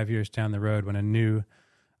 25 years down the road when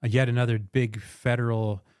yet another big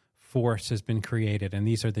federal force has been created. And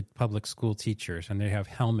these are the public school teachers, and they have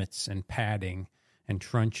helmets and padding and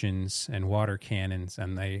truncheons and water cannons,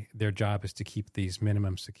 and their job is to keep these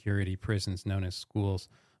minimum security prisons known as schools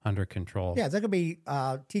under control. Yeah, they're going to be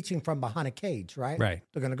teaching from behind a cage, right? Right.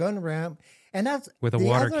 They're going to go in the room, and that's with a the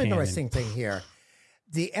water other cannon. Interesting thing here.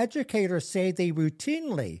 The educators say they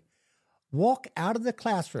routinely walk out of the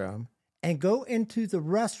classroom and go into the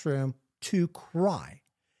restroom to cry.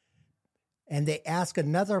 and they ask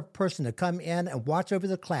another person to come in and watch over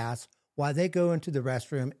the class while they go into the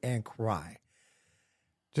restroom and cry.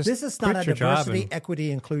 This is not a diversity,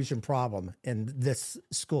 equity, inclusion problem in this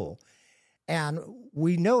school. And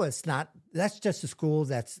we know it's not, that's just a school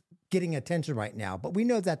that's getting attention right now. But we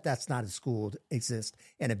know that that's not a school that exists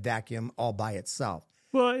in a vacuum all by itself.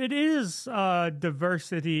 Well, it is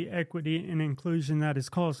diversity, equity, and inclusion that is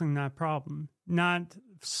causing that problem, not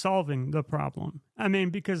solving the problem. I mean,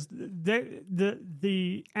 because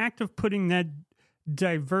the act of putting that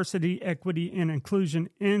diversity, equity, and inclusion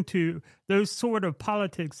into those sort of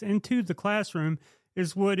politics into the classroom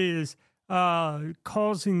is what is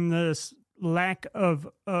causing this lack of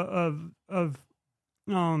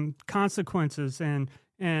consequences and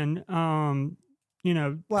common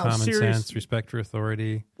sense, respect for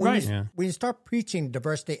authority. When you start preaching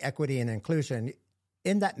diversity, equity, and inclusion,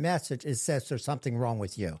 in that message, it says there's something wrong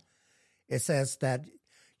with you. It says that,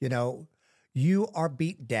 you are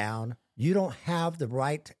beat down. You don't have the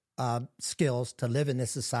right skills to live in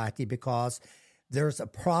this society because there's a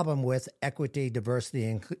problem with equity,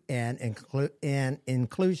 diversity, and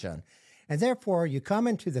inclusion. And therefore, you come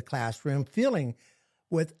into the classroom feeling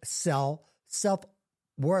with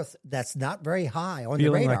self-worth that's not very high on the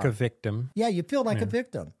radar. Feeling like a victim. Yeah, you feel like a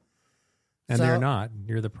victim. And they're not.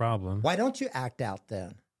 You're the problem. Why don't you act out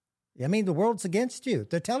then? I mean, the world's against you.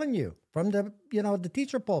 They're telling you from the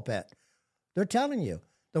teacher pulpit. They're telling you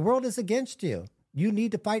the world is against you. You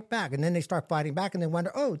need to fight back. And then they start fighting back and they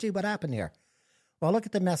wonder, oh, gee, what happened here? Well, look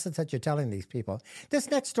at the message that you're telling these people.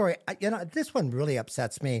 This next story, this one really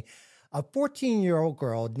upsets me. A 14-year-old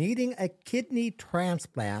girl needing a kidney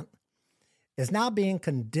transplant is now being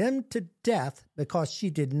condemned to death because she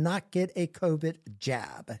did not get a COVID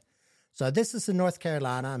jab. So this is in North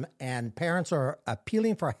Carolina, and parents are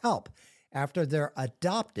appealing for help after their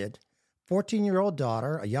adopted 14-year-old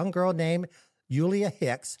daughter, a young girl named Julia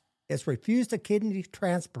Hicks, is refused a kidney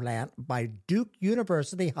transplant by Duke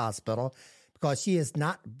University Hospital because she is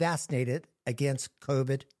not vaccinated against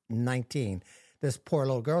COVID-19. This poor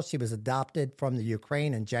little girl, she was adopted from the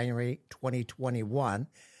Ukraine in January 2021.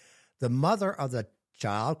 The mother of the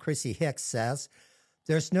child, Chrissy Hicks, says,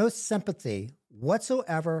 there's no sympathy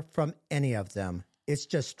whatsoever from any of them. It's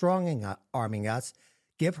just strong-arming us.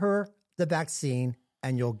 Give her the vaccine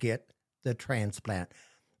and you'll get the transplant.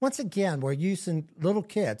 Once again, we're using little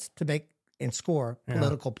kids to make and score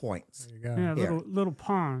political points. There you go. Yeah, little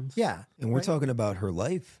pawns. Yeah. And we're talking about her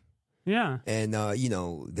life. Yeah. And,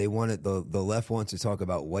 they wanted the left wants to talk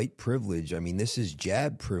about white privilege. I mean, this is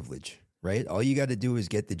jab privilege, right? All you got to do is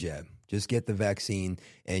get the jab. Just get the vaccine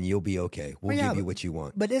and you'll be okay. We'll give you what you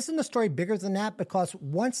want. But isn't the story bigger than that? Because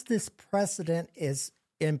once this precedent is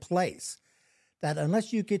in place, that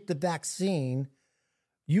unless you get the vaccine,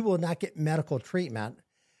 you will not get medical treatment.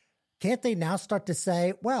 Can't they now start to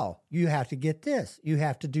say, well, you have to get this, you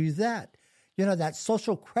have to do that? That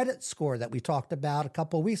social credit score that we talked about a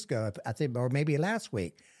couple of weeks ago, I think, or maybe last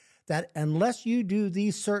week, that unless you do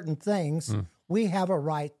these certain things, we have a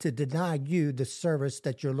right to deny you the service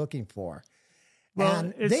that you're looking for. Well,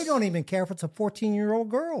 and they don't even care if it's a 14-year-old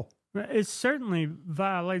girl. It certainly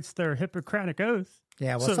violates their Hippocratic oath.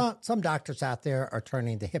 Yeah, well, some doctors out there are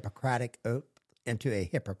turning the Hippocratic oath into a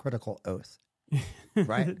hypocritical oath.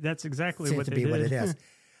 Right? That's exactly Seems what to they be did. what it is.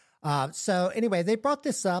 So anyway, they brought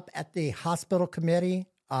this up at the hospital committee,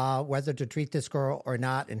 whether to treat this girl or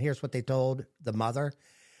not. And here's what they told the mother.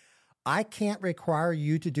 I can't require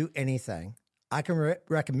you to do anything. I can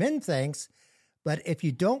recommend things, but if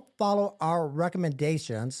you don't follow our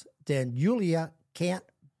recommendations, then Julia can't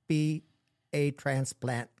be a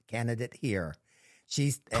transplant candidate here.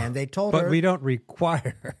 And they told her. But we don't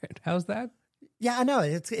require it. How's that? Yeah, I know.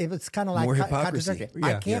 It's kind of like more hypocrisy.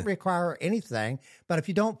 I can't require anything, but if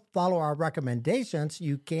you don't follow our recommendations,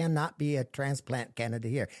 you cannot be a transplant candidate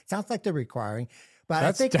here. Sounds like they're requiring, but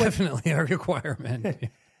that's I think definitely a requirement.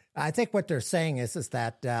 I think what they're saying is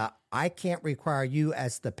that I can't require you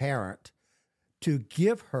as the parent to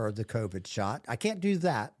give her the COVID shot. I can't do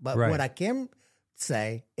that, but what I can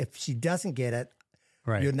say, if she doesn't get it,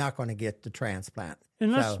 you're not going to get the transplant.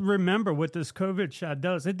 And let's remember what this COVID shot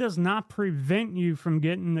does. It does not prevent you from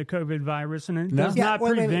getting the COVID virus, and it does not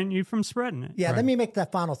prevent you from spreading it. Yeah, let me make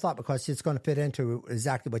that final thought because it's going to fit into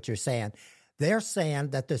exactly what you're saying. They're saying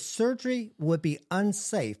that the surgery would be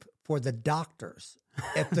unsafe for the doctors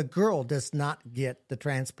if the girl does not get the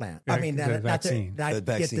transplant. I mean, the not vaccine. Get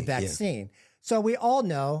the vaccine. Yeah. So we all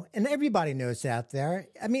know, and everybody knows out there,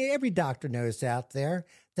 I mean, every doctor knows out there,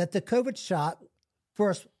 that the COVID shot,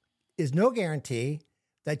 first, is no guarantee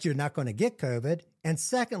that you're not going to get COVID. And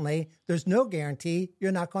secondly, there's no guarantee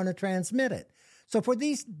you're not going to transmit it. So for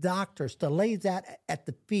these doctors to lay that at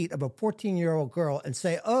the feet of a 14-year-old girl and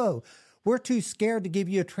say, oh, we're too scared to give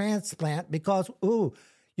you a transplant because, ooh,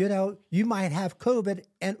 you know, you might have COVID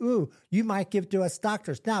and, ooh, you might give to us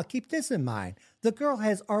doctors. Now, keep this in mind. The girl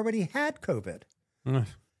has already had COVID.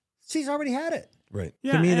 She's already had it. Right.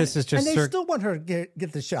 To me, this is just and they still want her to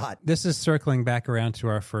get the shot. This is circling back around to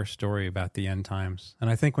our first story about the end times. And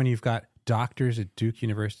I think when you've got doctors at Duke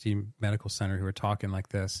University Medical Center who are talking like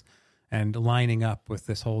this and lining up with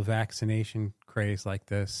this whole vaccination craze like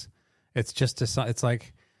this, it's just it's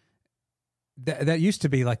like that used to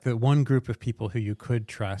be like the one group of people who you could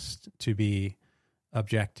trust to be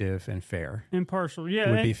objective and fair, impartial.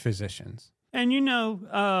 Yeah, would be physicians. And you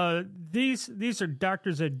know, these are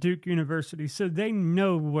doctors at Duke University, so they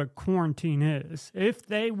know what quarantine is. If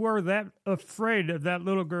they were that afraid of that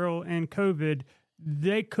little girl and COVID,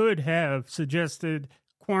 they could have suggested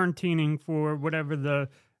quarantining for whatever the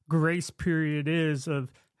grace period is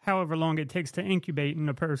of however long it takes to incubate in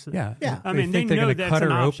a person. Yeah. I mean, they they're know going to that's cut an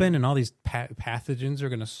her option. open and all these pathogens are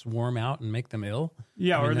going to swarm out and make them ill.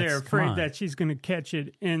 Yeah, I mean, or they're that's- come afraid on. that she's going to catch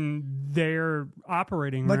it in their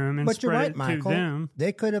operating But, room and but you're spread right, it Michael. to them.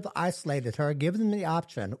 They could have isolated her, given them the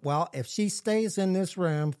option. Well, if she stays in this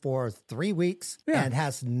room for 3 weeks and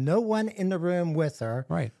has no one in the room with her,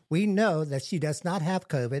 Right. we know that she does not have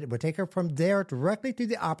COVID. We'll take her from there directly to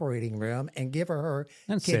the operating room and give her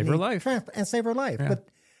And save her life. and save her life. Yeah.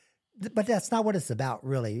 But that's not what it's about,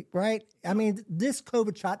 really, right? I mean, this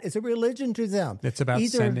COVID shot is a religion to them. It's about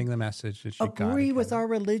Either sending the message that you got agree with our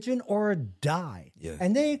religion or die. Yeah.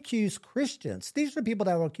 And they accuse Christians. These are people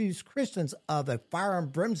that will accuse Christians of a fire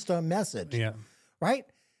and brimstone message, Yeah. right?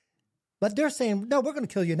 But they're saying, no, we're going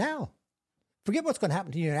to kill you now. Forget what's going to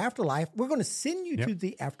happen to you in afterlife. We're going to send you to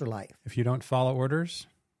the afterlife. If you don't follow orders,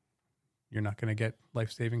 you're not going to get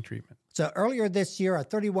life-saving treatment. So earlier this year, a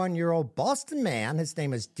 31-year-old Boston man, his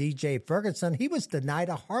name is DJ Ferguson, he was denied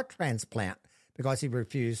a heart transplant because he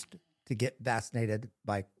refused to get vaccinated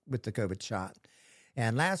with the COVID shot.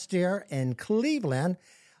 And last year in Cleveland,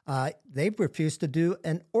 they refused to do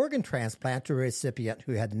an organ transplant to a recipient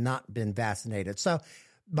who had not been vaccinated. So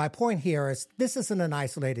my point here is this isn't an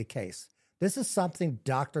isolated case. This is something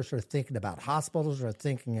doctors are thinking about, hospitals are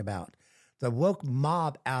thinking about. The woke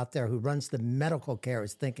mob out there who runs the medical care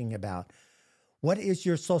is thinking about. What is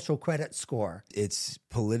your social credit score? It's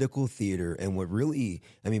political theater. And what really,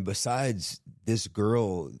 I mean, besides this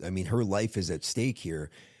girl, I mean, her life is at stake here.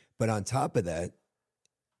 But on top of that,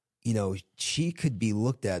 you know, she could be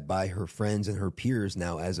looked at by her friends and her peers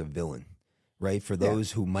now as a villain, right? For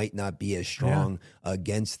those who might not be as strong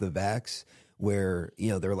against the vax, where, you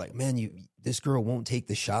know, they're like, man, this girl won't take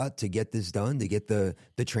the shot to get this done, to get the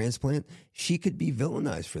transplant. She could be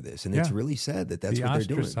villainized for this. And it's really sad that that's Be what they're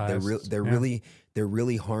doing. ostracized. They're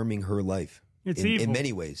really harming her life. It's in evil.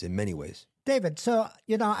 many ways, in many ways. David, so,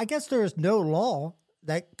 you know, I guess there is no law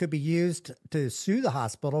that could be used to sue the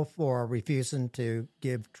hospital for refusing to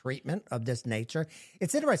give treatment of this nature.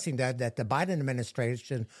 It's interesting that the Biden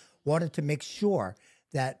administration wanted to make sure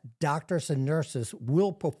that doctors and nurses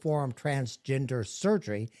will perform transgender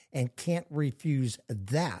surgery and can't refuse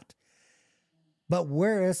that. But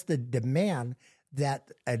where is the demand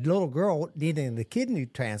that a little girl needing the kidney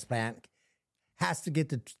transplant has to get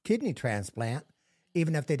the kidney transplant,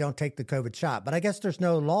 even if they don't take the COVID shot? But I guess there's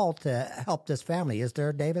no law to help this family, is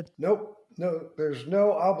there, David? Nope. No, there's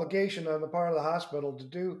no obligation on the part of the hospital to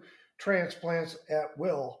do transplants at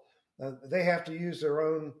will. They have to use their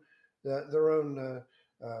own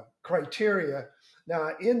criteria. Now,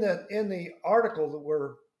 in the article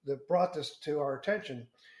that brought this to our attention,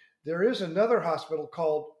 there is another hospital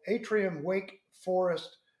called Atrium Wake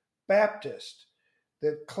Forest Baptist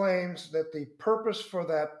that claims that the purpose for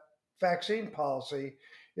that vaccine policy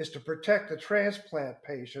is to protect the transplant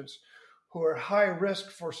patients who are high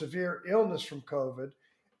risk for severe illness from COVID.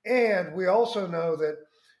 And we also know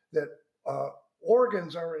that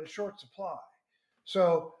organs are in short supply.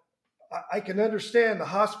 So I can understand the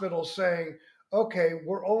hospital saying, okay,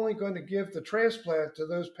 we're only going to give the transplant to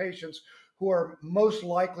those patients who are most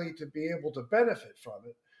likely to be able to benefit from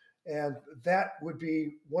it. And that would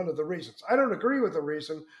be one of the reasons. I don't agree with the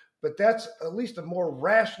reason, but that's at least a more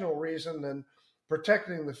rational reason than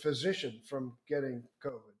protecting the physician from getting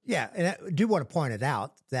COVID. Yeah, and I do want to point it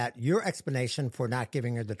out that your explanation for not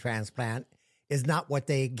giving her the transplant is not what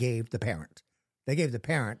they gave the parent. They gave the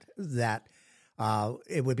parent that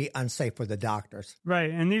it would be unsafe for the doctors. Right,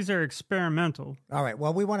 and these are experimental. All right,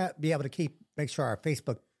 well, we want to be able to make sure our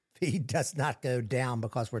Facebook feed does not go down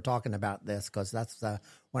because we're talking about this, because that's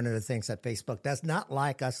one of the things that Facebook does not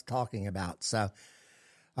like us talking about. So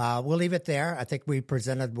we'll leave it there. I think we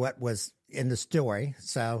presented what was in the story.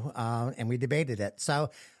 So, and we debated it.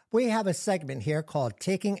 So we have a segment here called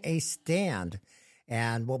Taking a Stand.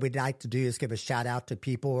 And what we'd like to do is give a shout out to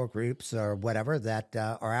people or groups or whatever that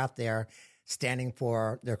are out there standing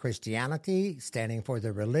for their Christianity, standing for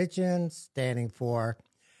their religion, standing for,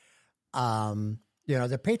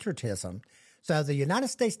 their patriotism. So the United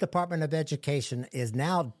States Department of Education is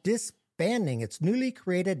now disbanding its newly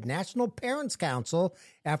created National Parents Council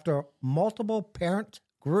after multiple parent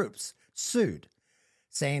groups sued,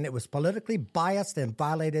 saying it was politically biased and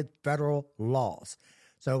violated federal laws.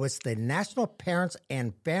 So it's the National Parents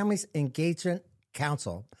and Families Engagement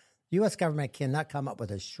Council. U.S. government cannot come up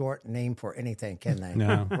with a short name for anything, can they?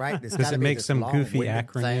 No. Right? Does it make some goofy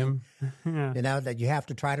acronym? That you have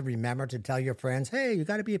to try to remember to tell your friends, hey, you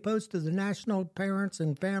got to be opposed to the National Parents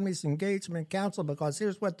and Families Engagement Council because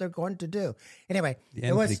here's what they're going to do. Anyway,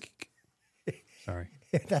 it was... Sorry.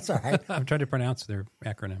 That's all right. I'm trying to pronounce their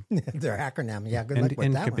acronym. Their acronym. Yeah, good luck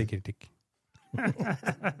with that one.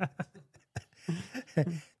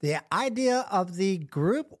 The idea of the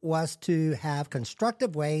group was to have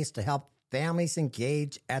constructive ways to help families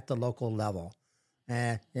engage at the local level.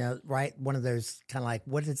 Right? One of those kind of like,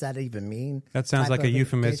 what does that even mean? That sounds like a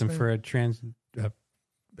euphemism for a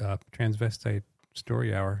transvestite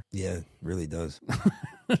story hour. Yeah, it really does.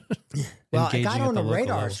 Well, it got on the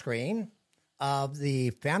radar screen of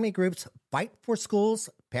the family groups Fight for Schools,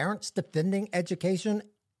 Parents Defending Education,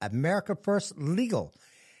 America First Legal.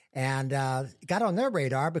 And got on their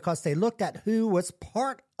radar because they looked at who was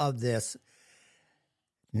part of this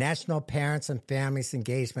National Parents and Families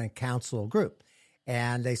Engagement Council group.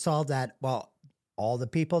 And they saw that, well, all the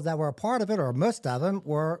people that were a part of it, or most of them,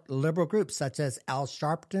 were liberal groups such as Al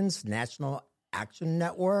Sharpton's National Action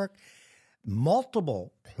Network,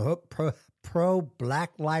 multiple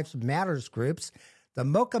pro-Black Lives Matters groups, the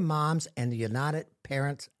Mocha Moms, and the United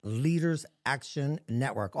Parents Leaders Action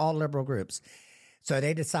Network, all liberal groups. So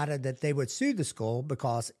they decided that they would sue the school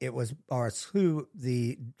or sue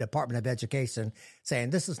the Department of Education,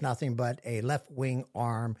 saying this is nothing but a left-wing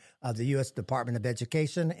arm of the U.S. Department of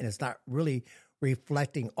Education, and it's not really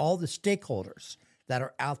reflecting all the stakeholders that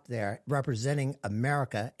are out there representing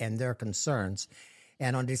America and their concerns.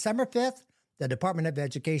 And on December 5th, the Department of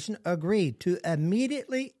Education agreed to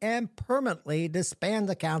immediately and permanently disband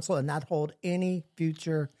the council and not hold any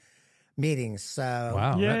future meetings. So,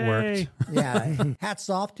 wow, yay. That worked. Yeah, hats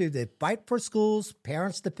off to the Fight for Schools,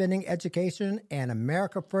 Parents Defending Education, and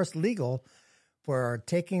America First Legal for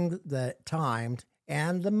taking the time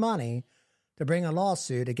and the money to bring a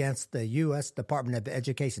lawsuit against the U.S. Department of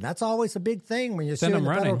Education. That's always a big thing when you're suing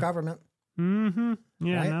the federal government. Mm-hmm.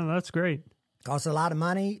 Yeah, right? No, that's great. Costs a lot of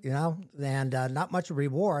money, and not much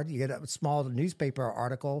reward. You get a small newspaper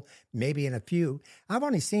article, maybe in a few. I've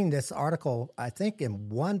only seen this article, I think, in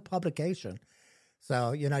one publication.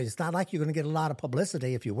 So, it's not like you're going to get a lot of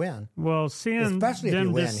publicity if you win. Well, seeing especially them if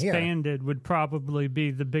you win disbanded would probably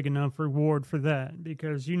be the big enough reward for that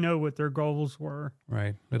because you know what their goals were.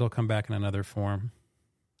 Right. It'll come back in another form.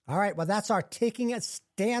 All right. Well, that's our taking a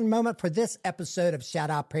stand moment for this episode of Shout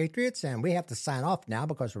Out Patriots. And we have to sign off now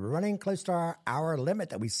because we're running close to our hour limit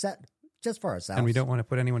that we set just for ourselves. And we don't want to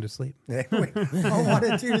put anyone to sleep. We don't want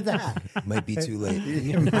to do that. Might be too late.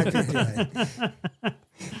 It might be too late.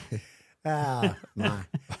 Oh, my.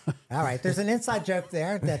 All right. There's an inside joke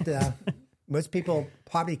there that most people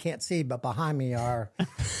probably can't see, but behind me are. No,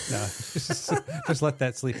 just let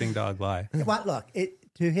that sleeping dog lie. Well, look,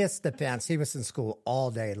 to his defense, he was in school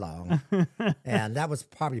all day long, and that was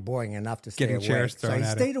probably boring enough to stay Getting awake. chairs thrown So he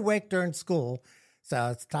at stayed awake during school. So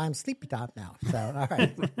it's sleepy time now. So, all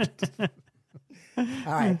right.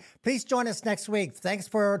 All right. Please join us next week. Thanks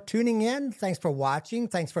for tuning in. Thanks for watching.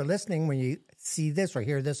 Thanks for listening. When you see this or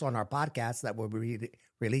hear this on our podcast that will be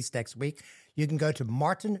released next week, you can go to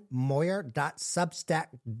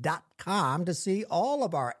martinmoyer.substack.com to see all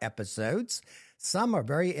of our episodes. Some are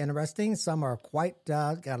very interesting. Some are quite,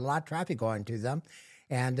 got a lot of traffic going to them,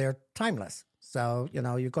 and they're timeless. So,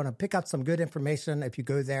 you're going to pick up some good information if you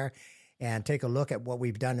go there and take a look at what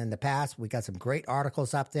we've done in the past. We got some great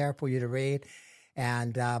articles up there for you to read.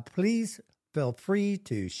 And please feel free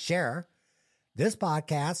to share this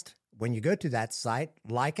podcast when you go to that site,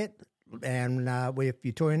 like it. And if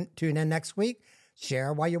you tune in next week,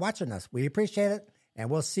 share while you're watching us. We appreciate it. And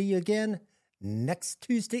we'll see you again next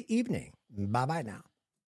Tuesday evening. Bye-bye now.